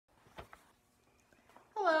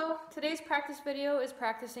Hello! Today's practice video is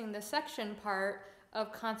practicing the section part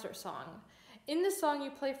of concert song. In this song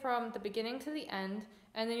you play from the beginning to the end,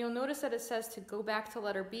 and then you'll notice that it says to go back to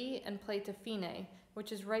letter B and play to fine,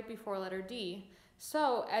 which is right before letter D.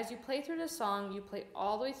 So as you play through the song, you play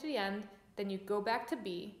all the way to the end, then you go back to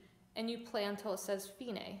B, and you play until it says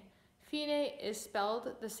fine. Fine is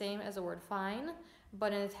spelled the same as the word fine,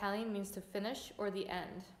 but in Italian means to finish or the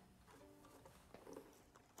end.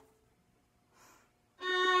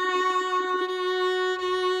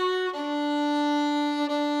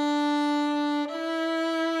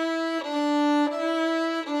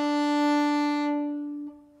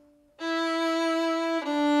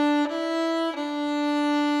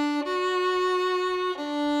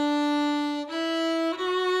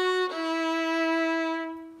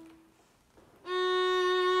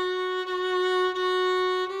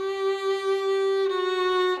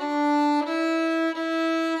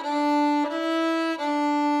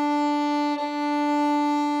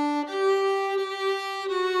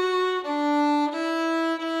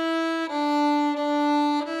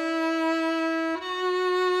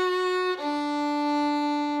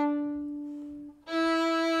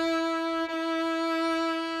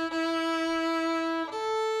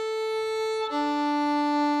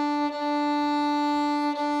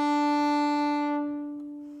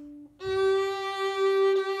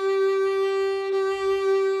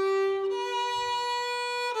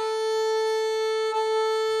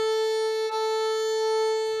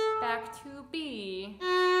 Back to B.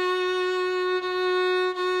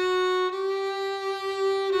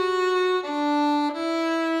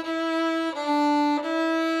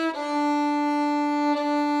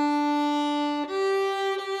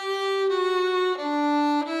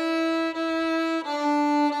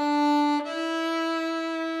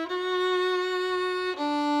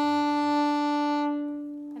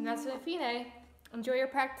 And that's it, fine. Enjoy your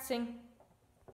practicing.